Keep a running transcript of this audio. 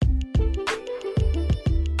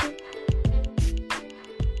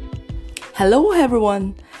Hello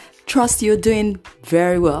everyone, trust you're doing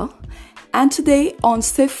very well. And today on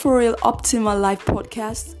Safe for Real Optimal Life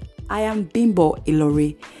podcast, I am Bimbo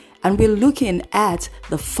Ilori and we're looking at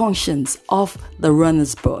the functions of the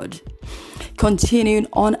runner's board. Continuing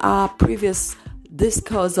on our previous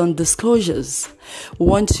discourse on disclosures, we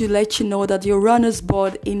want to let you know that your runner's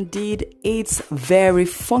board indeed is a very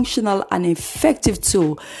functional and effective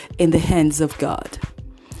tool in the hands of God.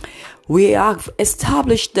 We have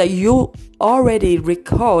established that you already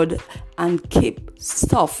record and keep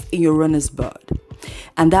stuff in your runner's board.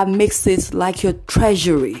 And that makes it like your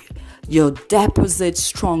treasury, your deposit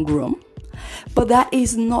strong room. But that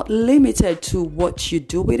is not limited to what you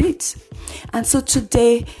do with it. And so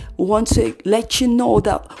today, we want to let you know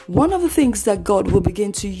that one of the things that God will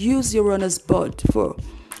begin to use your runner's board for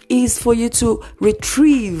is for you to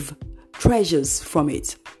retrieve treasures from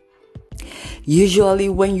it. Usually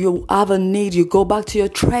when you have a need, you go back to your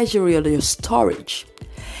treasury or your storage.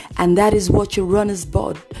 And that is what your runner's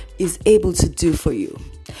board is able to do for you.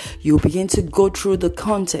 You begin to go through the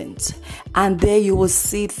content, and there you will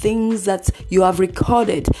see things that you have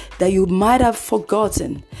recorded that you might have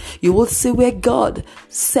forgotten. You will see where God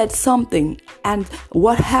said something and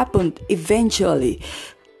what happened eventually,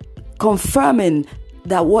 confirming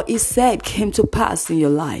that what He said came to pass in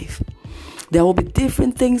your life. There will be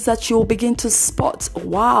different things that you will begin to spot.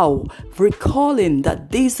 Wow, recalling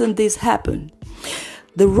that this and this happened.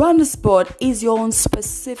 The runner's board is your own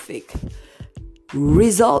specific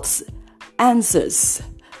results, answers,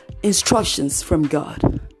 instructions from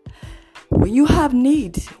God. When you have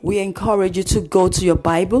need, we encourage you to go to your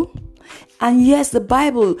Bible. And yes, the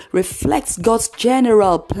Bible reflects God's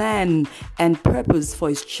general plan and purpose for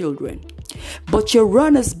His children. But your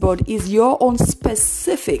runner's board is your own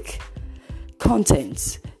specific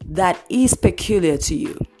content that is peculiar to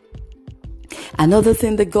you. Another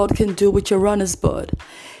thing that God can do with your runner's board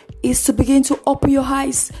is to begin to open your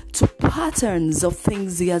eyes to patterns of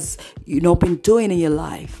things He has, been doing in your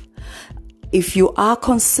life. If you are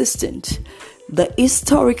consistent, the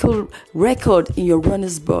historical record in your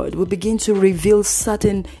runner's board will begin to reveal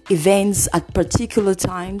certain events at particular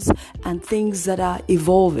times and things that are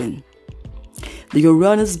evolving. Your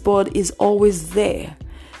runner's board is always there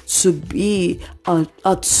to be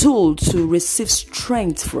a tool to receive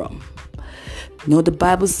strength from. The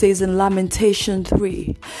Bible says in Lamentation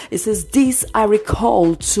 3, it says, "This I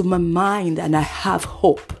recall to my mind and I have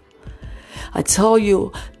hope." I tell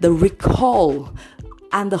you, the recall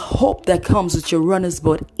and the hope that comes with your runner's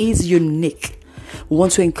board is unique. We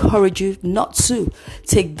want to encourage you not to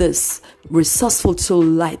take this resourceful tool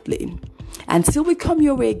lightly. Until we come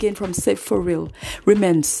your way again from Safe for Real,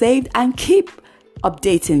 remain saved and keep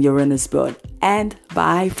updating your runner's board. And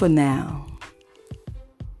bye for now.